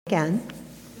Again.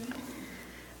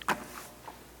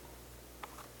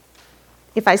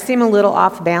 If I seem a little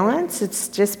off balance, it's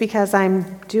just because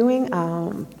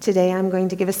today I'm going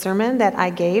to give a sermon that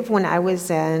I gave when I was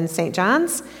in St.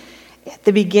 John's at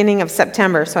the beginning of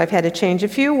September. So I've had to change a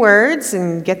few words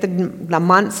and get the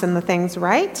months and the things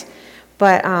right.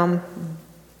 But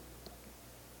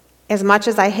as much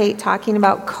as I hate talking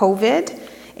about COVID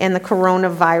and the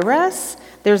coronavirus,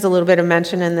 there's a little bit of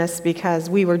mention in this because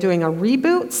we were doing a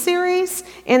reboot series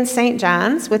in St.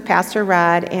 John's with Pastor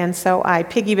Rod, and so I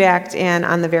piggybacked in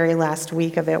on the very last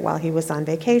week of it while he was on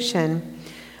vacation.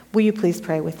 Will you please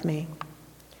pray with me?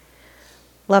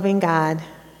 Loving God,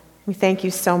 we thank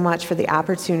you so much for the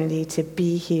opportunity to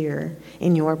be here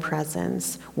in your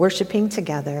presence, worshiping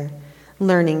together,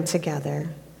 learning together.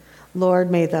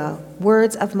 Lord, may the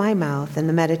words of my mouth and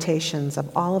the meditations of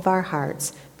all of our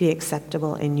hearts be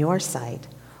acceptable in your sight,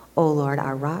 O Lord,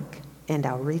 our rock and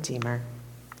our redeemer.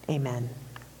 Amen.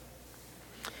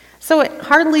 So it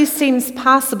hardly seems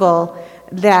possible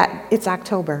that it's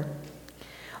October.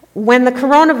 When the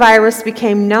coronavirus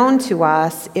became known to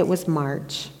us, it was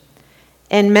March.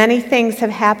 And many things have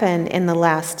happened in the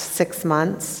last 6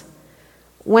 months.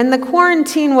 When the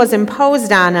quarantine was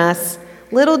imposed on us,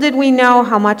 little did we know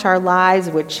how much our lives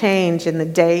would change in the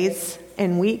days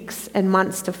and weeks and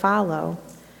months to follow.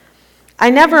 I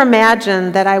never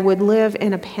imagined that I would live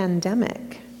in a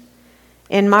pandemic.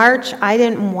 In March, I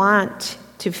didn't want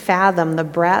to fathom the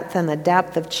breadth and the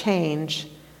depth of change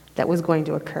that was going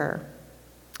to occur.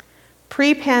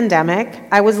 Pre-pandemic,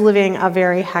 I was living a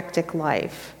very hectic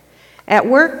life. At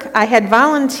work, I had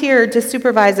volunteered to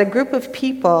supervise a group of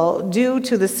people due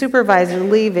to the supervisor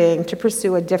leaving to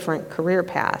pursue a different career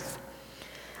path.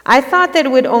 I thought that it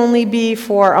would only be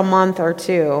for a month or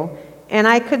two, and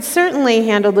I could certainly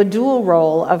handle the dual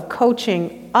role of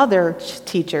coaching other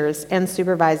teachers and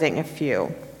supervising a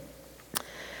few.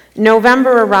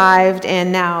 November arrived,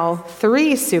 and now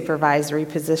 3 supervisory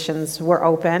positions were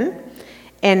open,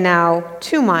 and now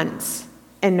 2 months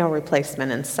and no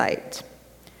replacement in sight.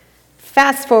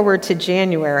 Fast forward to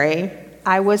January,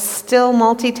 I was still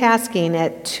multitasking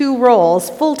at 2 roles,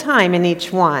 full-time in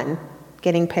each one,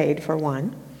 getting paid for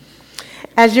one.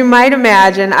 As you might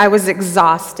imagine, I was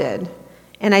exhausted,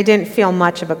 and I didn't feel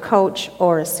much of a coach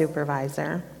or a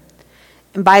supervisor.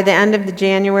 And by the end of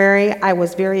January, I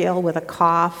was very ill with a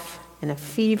cough and a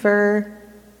fever.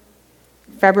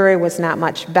 February was not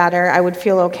much better. I would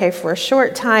feel okay for a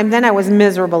short time, then I was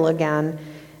miserable again.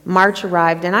 March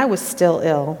arrived, and I was still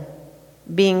ill.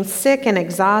 Being sick and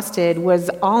exhausted was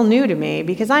all new to me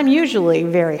because I'm usually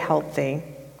very healthy.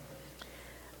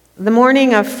 The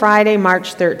morning of Friday,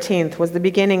 March 13th, was the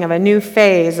beginning of a new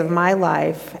phase of my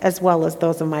life as well as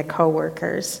those of my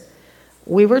coworkers.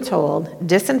 We were told,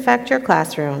 disinfect your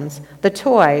classrooms, the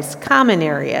toys, common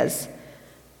areas.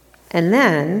 And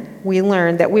then we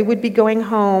learned that we would be going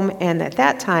home and at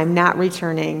that time not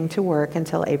returning to work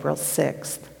until April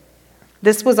 6th.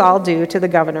 This was all due to the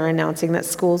governor announcing that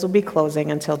schools would be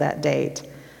closing until that date.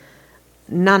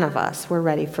 None of us were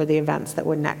ready for the events that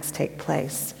would next take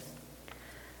place.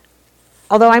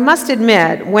 Although I must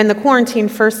admit, when the quarantine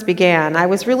first began, I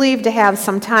was relieved to have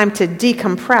some time to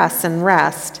decompress and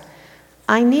rest.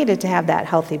 I needed to have that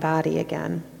healthy body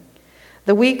again.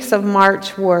 The weeks of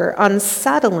March were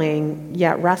unsettling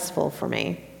yet restful for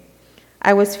me.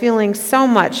 I was feeling so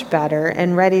much better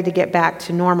and ready to get back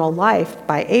to normal life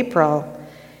by April.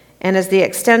 And as the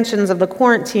extensions of the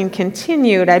quarantine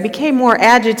continued, I became more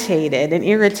agitated and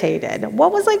irritated.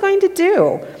 What was I going to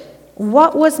do?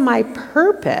 What was my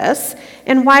purpose?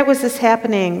 And why was this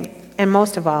happening? And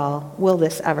most of all, will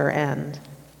this ever end?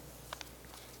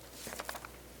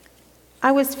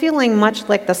 I was feeling much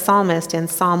like the psalmist in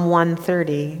Psalm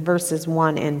 130, verses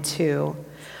 1 and 2.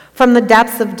 From the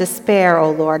depths of despair,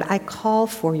 O Lord, I call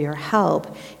for your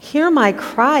help. Hear my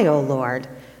cry, O Lord.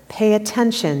 Pay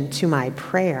attention to my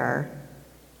prayer.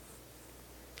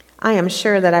 I am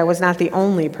sure that I was not the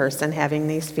only person having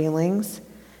these feelings.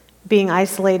 Being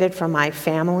isolated from my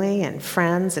family and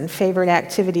friends and favorite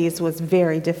activities was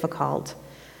very difficult.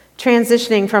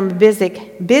 Transitioning from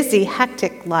a busy,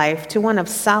 hectic life to one of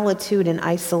solitude and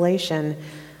isolation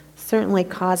certainly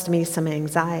caused me some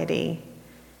anxiety.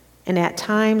 And at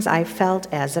times I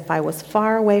felt as if I was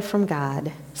far away from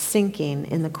God, sinking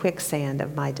in the quicksand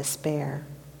of my despair.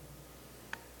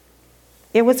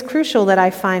 It was crucial that I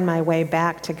find my way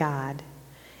back to God.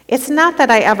 It's not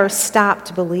that I ever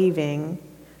stopped believing,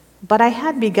 but I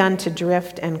had begun to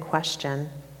drift and question.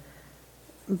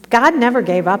 God never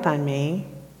gave up on me.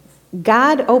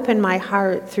 God opened my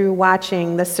heart through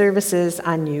watching the services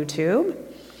on YouTube,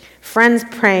 friends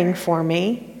praying for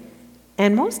me,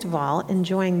 and most of all,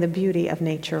 enjoying the beauty of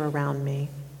nature around me.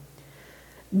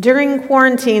 During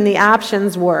quarantine, the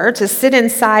options were to sit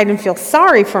inside and feel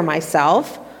sorry for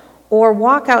myself, or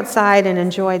walk outside and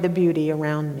enjoy the beauty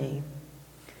around me.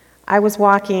 I was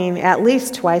walking at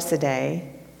least twice a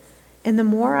day, and the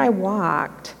more I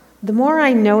walked, the more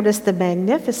I noticed the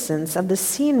magnificence of the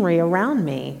scenery around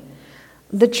me.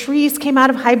 The trees came out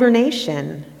of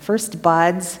hibernation, first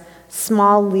buds,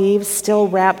 small leaves still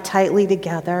wrapped tightly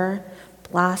together,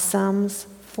 blossoms,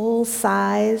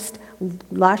 full-sized,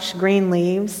 lush green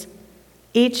leaves.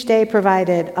 Each day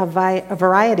provided a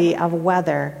variety of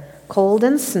weather, cold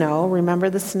and snow, remember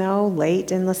the snow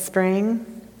late in the spring?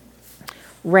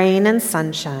 Rain and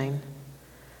sunshine.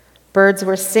 Birds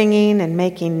were singing and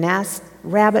making nests.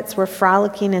 Rabbits were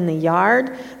frolicking in the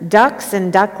yard. Ducks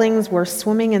and ducklings were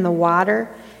swimming in the water.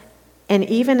 And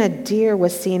even a deer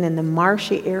was seen in the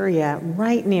marshy area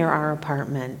right near our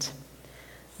apartment.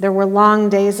 There were long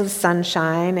days of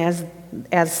sunshine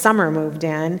as summer moved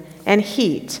in, and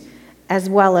heat, as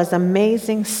well as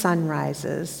amazing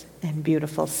sunrises and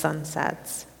beautiful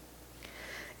sunsets.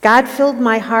 God filled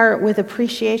my heart with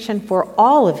appreciation for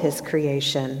all of his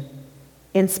creation.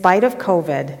 In spite of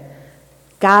COVID,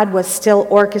 God was still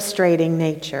orchestrating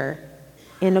nature.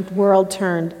 In a world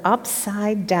turned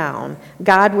upside down,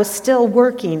 God was still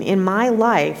working in my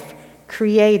life,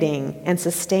 creating and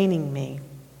sustaining me.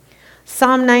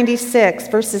 Psalm 96,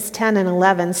 verses 10 and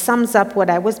 11 sums up what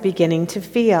I was beginning to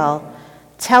feel.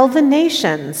 Tell the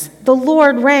nations, the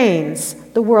Lord reigns.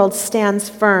 The world stands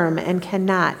firm and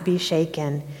cannot be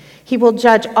shaken. He will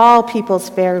judge all peoples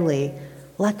fairly.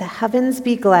 Let the heavens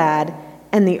be glad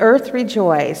and the earth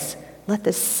rejoice. Let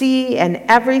the sea and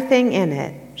everything in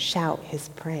it shout his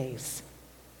praise.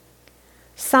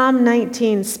 Psalm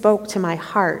 19 spoke to my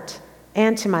heart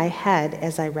and to my head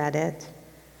as I read it.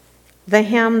 The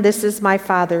hymn, "This is my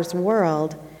Father's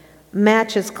World,"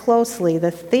 matches closely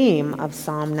the theme of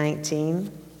Psalm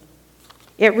 19.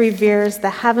 It reveres the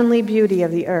heavenly beauty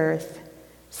of the earth,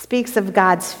 speaks of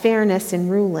God's fairness in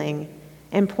ruling,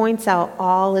 and points out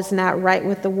all is not right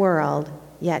with the world,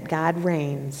 yet God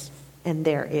reigns, and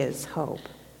there is hope.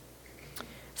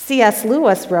 C.S.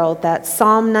 Lewis wrote that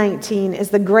Psalm 19 is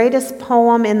the greatest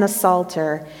poem in the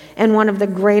Psalter and one of the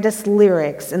greatest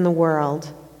lyrics in the world.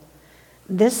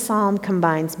 This psalm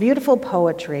combines beautiful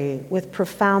poetry with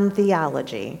profound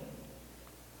theology.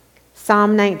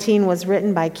 Psalm 19 was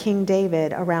written by King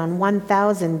David around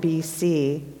 1000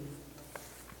 BC,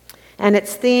 and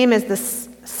its theme is the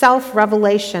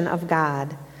self-revelation of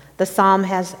God. The psalm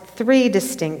has 3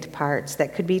 distinct parts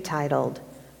that could be titled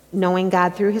Knowing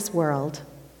God Through His World,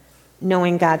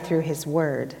 Knowing God Through His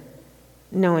Word,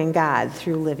 Knowing God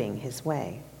Through Living His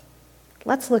Way.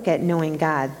 Let's look at knowing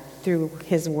God through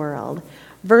His world.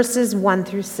 Verses 1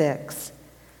 through 6.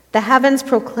 The heavens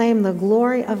proclaim the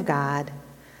glory of God.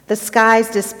 The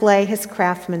skies display his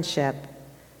craftsmanship.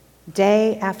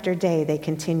 Day after day they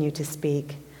continue to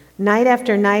speak. Night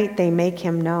after night they make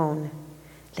him known.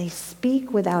 They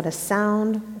speak without a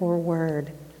sound or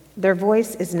word. Their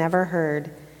voice is never heard,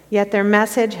 yet their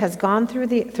message has gone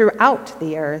throughout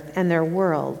the earth and their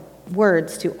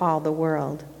words to all the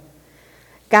world.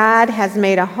 God has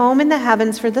made a home in the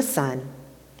heavens for the sun.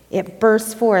 It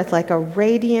bursts forth like a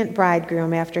radiant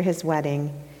bridegroom after his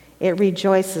wedding. It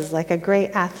rejoices like a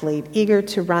great athlete eager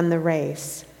to run the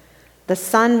race. The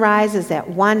sun rises at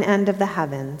one end of the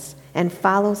heavens and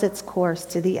follows its course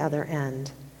to the other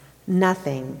end.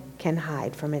 Nothing can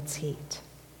hide from its heat.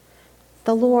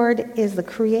 The Lord is the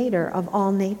creator of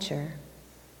all nature.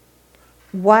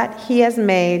 What he has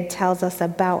made tells us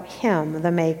about him,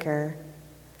 the maker.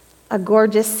 A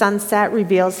gorgeous sunset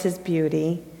reveals his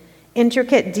beauty.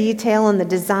 Intricate detail in the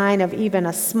design of even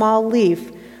a small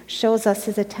leaf shows us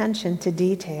his attention to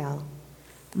detail.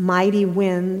 Mighty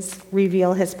winds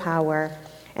reveal his power,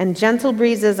 and gentle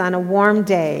breezes on a warm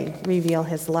day reveal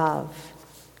his love.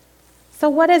 So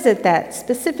what is it that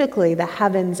specifically the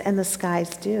heavens and the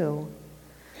skies do?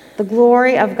 The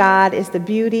glory of God is the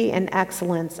beauty and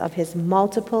excellence of his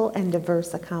multiple and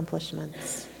diverse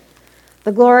accomplishments.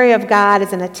 The glory of God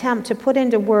is an attempt to put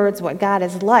into words what God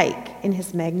is like in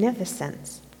his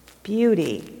magnificence,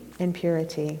 beauty, and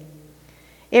purity.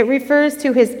 It refers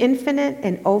to his infinite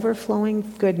and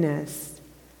overflowing goodness,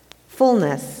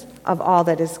 fullness of all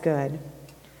that is good.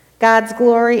 God's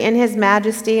glory in his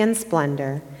majesty and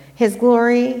splendor. His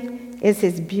glory is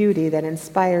his beauty that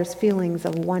inspires feelings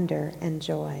of wonder and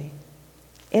joy.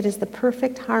 It is the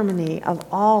perfect harmony of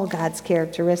all God's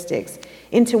characteristics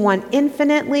into one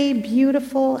infinitely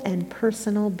beautiful and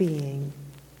personal being.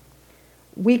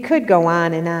 We could go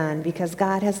on and on because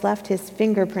God has left his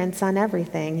fingerprints on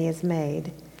everything he has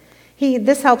made.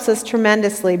 This helps us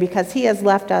tremendously because he has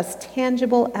left us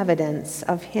tangible evidence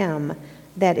of him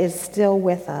that is still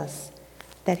with us,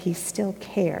 that he still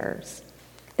cares,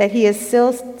 that he is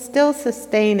still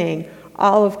sustaining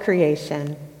all of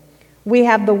creation. We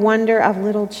have the wonder of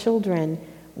little children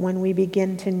when we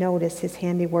begin to notice his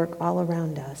handiwork all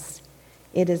around us.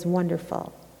 It is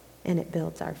wonderful, and it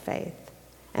builds our faith.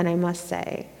 And I must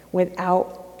say,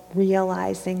 without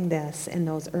realizing this in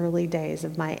those early days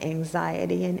of my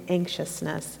anxiety and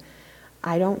anxiousness,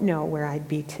 I don't know where I'd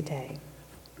be today.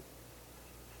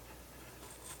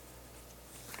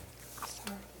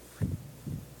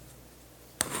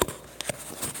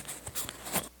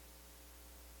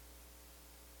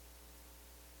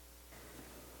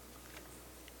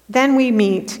 Then we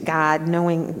meet God,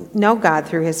 know God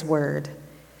through his word.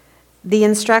 The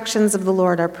instructions of the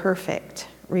Lord are perfect,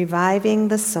 reviving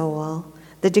the soul.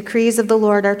 The decrees of the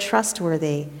Lord are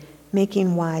trustworthy,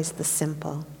 making wise the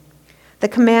simple. The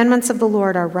commandments of the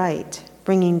Lord are right,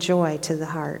 bringing joy to the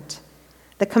heart.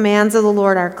 The commands of the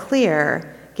Lord are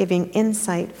clear, giving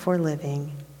insight for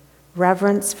living.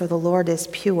 Reverence for the Lord is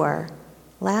pure,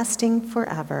 lasting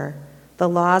forever. The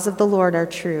laws of the Lord are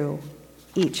true.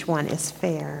 Each one is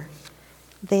fair.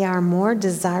 They are more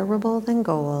desirable than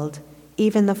gold,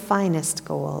 even the finest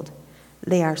gold.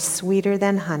 They are sweeter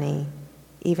than honey,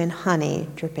 even honey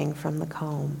dripping from the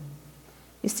comb.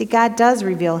 You see, God does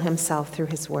reveal himself through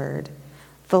his word,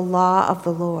 the law of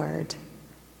the Lord.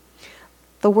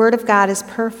 The word of God is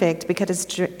perfect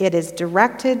because it is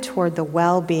directed toward the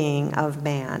well-being of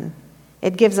man.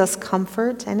 It gives us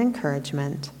comfort and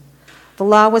encouragement. The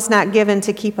law was not given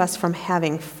to keep us from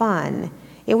having fun.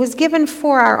 It was given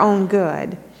for our own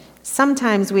good.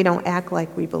 Sometimes we don't act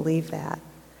like we believe that.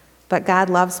 But God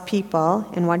loves people,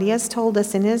 and what he has told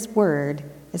us in his word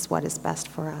is what is best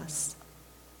for us.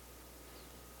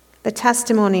 The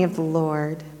testimony of the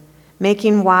Lord,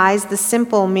 making wise the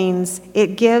simple, means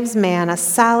it gives man a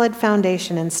solid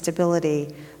foundation and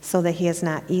stability so that he is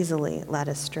not easily led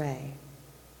astray.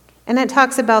 And it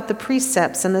talks about the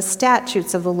precepts and the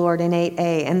statutes of the Lord in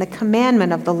 8a and the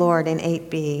commandment of the Lord in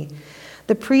 8b.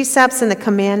 The precepts and the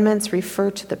commandments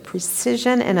refer to the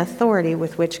precision and authority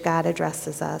with which God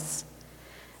addresses us.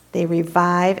 They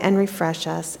revive and refresh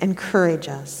us, encourage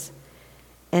us.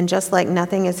 And just like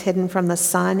nothing is hidden from the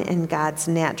sun in God's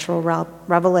natural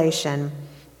revelation,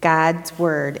 God's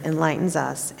word enlightens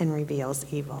us and reveals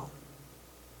evil.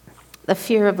 The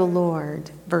fear of the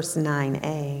Lord, verse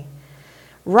 9a.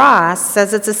 Ross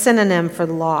says it's a synonym for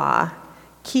law.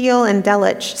 Keel and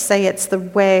Delitzsch say it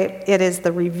is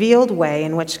the revealed way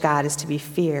in which God is to be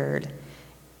feared.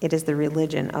 It is the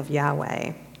religion of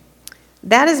Yahweh.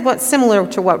 That is what's similar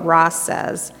to what Ross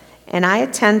says, and I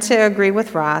tend to agree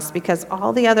with Ross because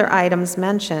all the other items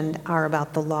mentioned are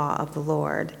about the law of the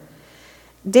Lord.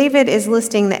 David is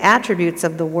listing the attributes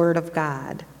of the word of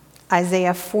God.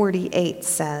 Isaiah 48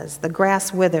 says, "The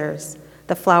grass withers,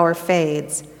 the flower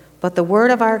fades, but the word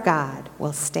of our God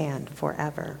will stand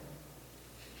forever."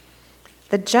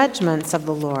 The judgments of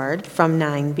the Lord from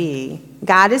 9b.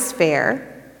 God is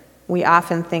fair. We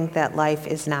often think that life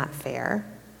is not fair.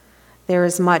 There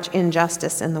is much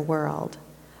injustice in the world,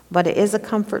 but it is a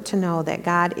comfort to know that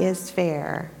God is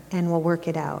fair and will work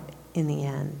it out in the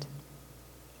end.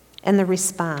 And the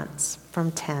response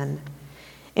from 10.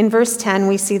 In verse 10,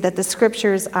 we see that the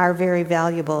scriptures are very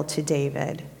valuable to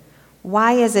David.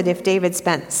 Why is it if David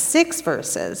spent 6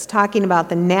 verses talking about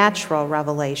the natural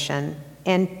revelation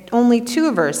and only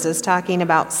 2 verses talking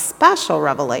about special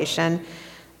revelation,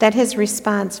 that his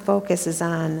response focuses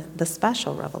on the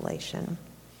special revelation?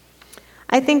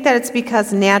 I think that it's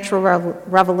because natural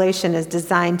revelation is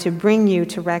designed to bring you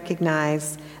to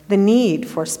recognize the need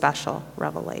for special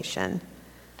revelation.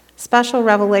 Special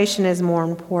revelation is more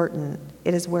important.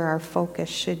 It is where our focus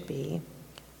should be.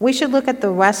 We should look at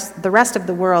the rest of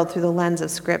the world through the lens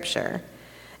of Scripture.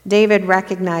 David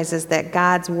recognizes that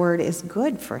God's word is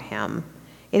good for him.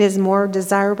 It is more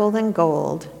desirable than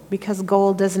gold because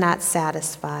gold does not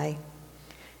satisfy.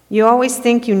 You always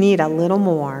think you need a little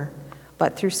more,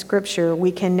 but through Scripture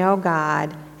we can know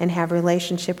God and have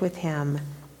relationship with him,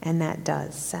 and that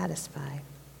does satisfy.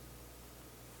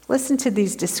 Listen to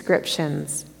these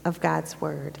descriptions of God's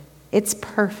word. It's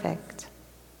perfect.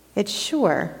 It's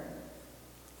sure.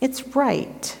 It's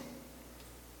right.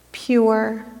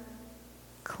 Pure.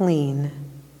 Clean.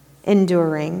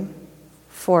 Enduring.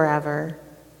 Forever.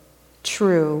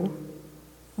 True.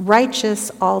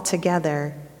 Righteous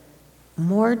altogether.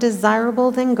 More desirable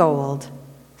than gold.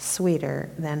 Sweeter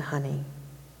than honey.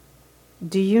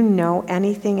 Do you know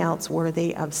anything else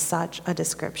worthy of such a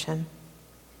description?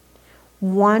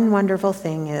 One wonderful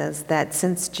thing is that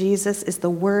since Jesus is the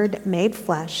Word made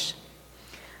flesh,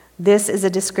 this is a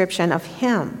description of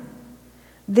him.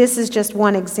 This is just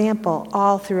one example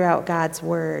all throughout God's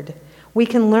Word. We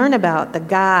can learn about the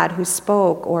God who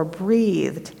spoke or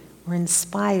breathed or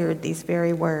inspired these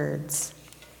very words.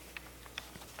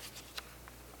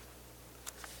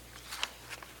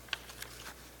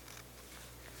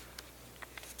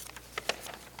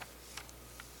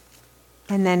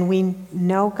 And then we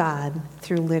know God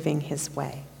through living his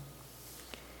way.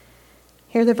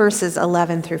 Here are the verses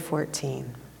 11 through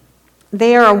 14.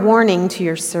 They are a warning to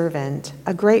your servant,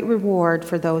 a great reward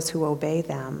for those who obey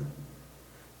them.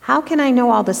 How can I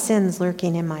know all the sins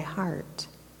lurking in my heart?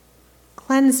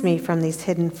 Cleanse me from these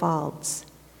hidden faults.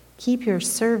 Keep your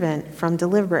servant from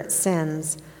deliberate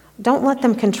sins. Don't let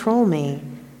them control me.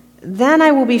 Then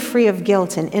I will be free of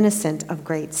guilt and innocent of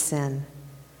great sin.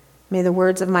 May the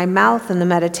words of my mouth and the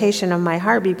meditation of my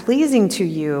heart be pleasing to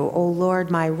you, O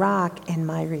Lord, my rock and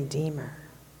my redeemer.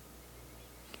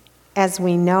 As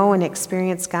we know and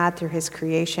experience God through his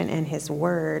creation and his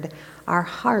word, our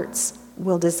hearts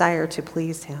will desire to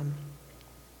please him.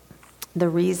 The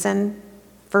reason,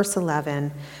 verse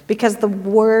 11, because the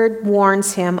word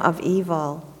warns him of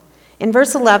evil. In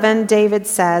verse 11, David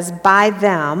says, by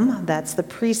them, that's the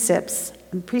precepts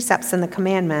and the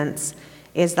commandments,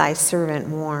 is thy servant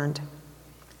warned.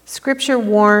 Scripture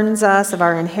warns us of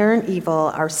our inherent evil,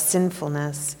 our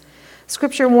sinfulness.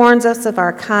 Scripture warns us of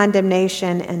our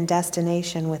condemnation and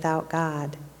destination without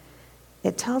God.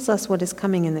 It tells us what is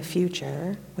coming in the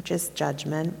future, which is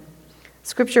judgment.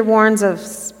 Scripture warns of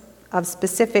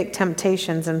specific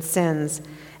temptations and sins.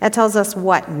 It tells us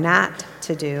what not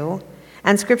to do.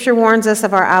 And Scripture warns us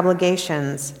of our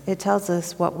obligations. It tells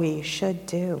us what we should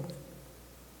do.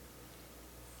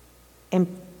 And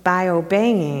by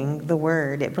obeying the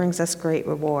word, it brings us great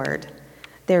reward.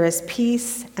 There is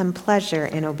peace and pleasure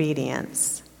in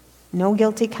obedience. No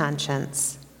guilty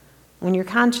conscience. When your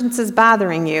conscience is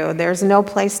bothering you, there's no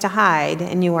place to hide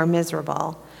and you are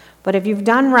miserable. But if you've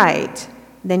done right,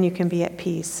 then you can be at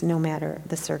peace no matter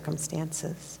the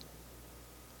circumstances.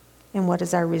 And what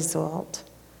is our result?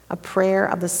 A prayer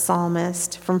of the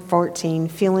psalmist from 14,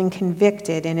 feeling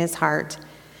convicted in his heart.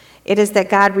 It is that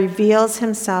God reveals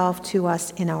himself to us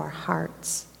in our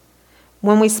hearts.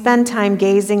 When we spend time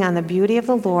gazing on the beauty of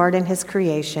the Lord and his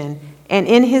creation and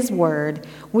in his word,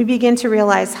 we begin to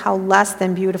realize how less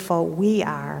than beautiful we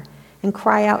are and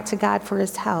cry out to God for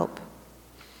his help.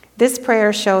 This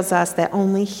prayer shows us that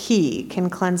only he can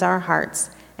cleanse our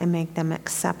hearts and make them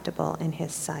acceptable in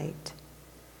his sight.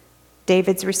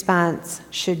 David's response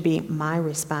should be my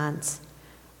response.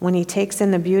 When he takes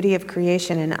in the beauty of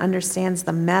creation and understands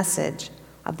the message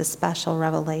of the special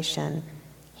revelation,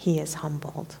 he is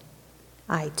humbled.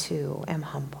 I too am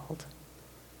humbled.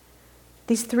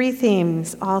 These three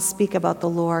themes all speak about the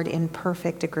Lord in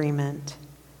perfect agreement.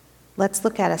 Let's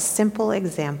look at a simple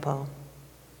example.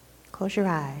 Close your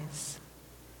eyes.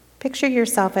 Picture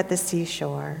yourself at the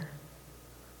seashore,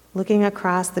 looking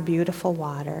across the beautiful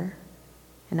water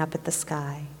and up at the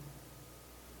sky.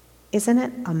 Isn't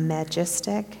it a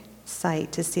majestic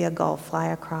sight to see a gull fly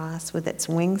across with its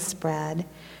wings spread,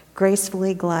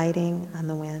 gracefully gliding on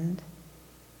the wind?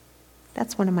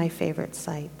 That's one of my favorite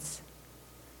sights.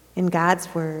 In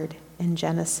God's word, in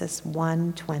Genesis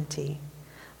 1:20,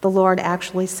 the Lord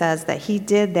actually says that he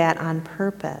did that on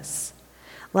purpose.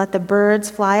 Let the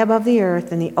birds fly above the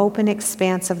earth in the open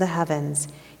expanse of the heavens.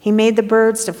 He made the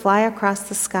birds to fly across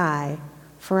the sky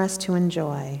for us to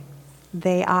enjoy.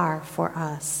 They are for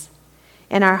us.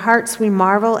 In our hearts, we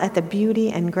marvel at the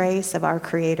beauty and grace of our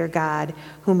Creator God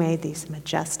who made these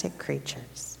majestic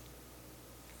creatures.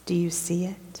 Do you see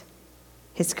it?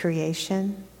 His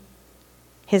creation,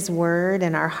 his word,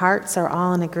 and our hearts are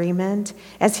all in agreement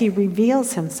as he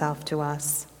reveals himself to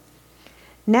us.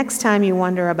 Next time you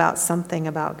wonder about something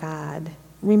about God,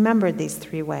 remember these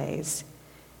three ways.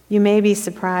 You may be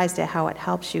surprised at how it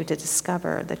helps you to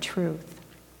discover the truth.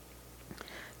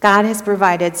 God has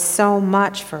provided so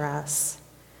much for us.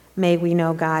 May we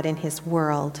know God in his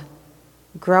world,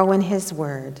 grow in his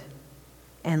word,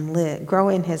 and live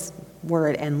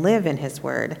in his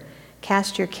word.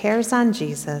 Cast your cares on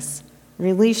Jesus,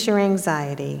 release your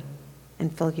anxiety,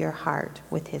 and fill your heart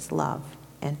with his love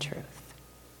and truth.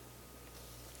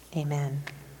 Amen.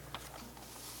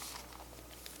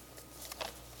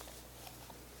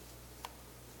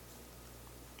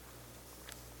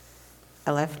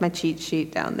 I left my cheat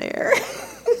sheet down there.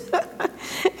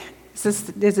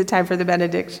 Is it time for the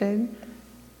benediction?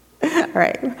 All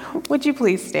right. Would you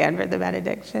please stand for the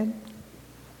benediction?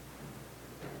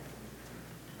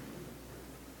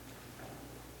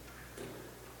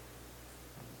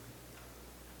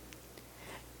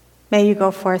 May you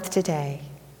go forth today,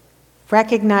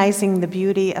 recognizing the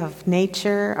beauty of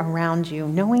nature around you,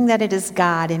 knowing that it is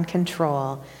God in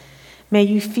control. May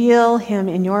you feel him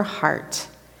in your heart.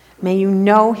 May you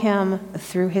know him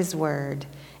through his word,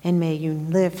 and may you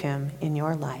live him in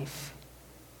your life.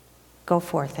 Go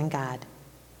forth in God.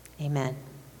 Amen.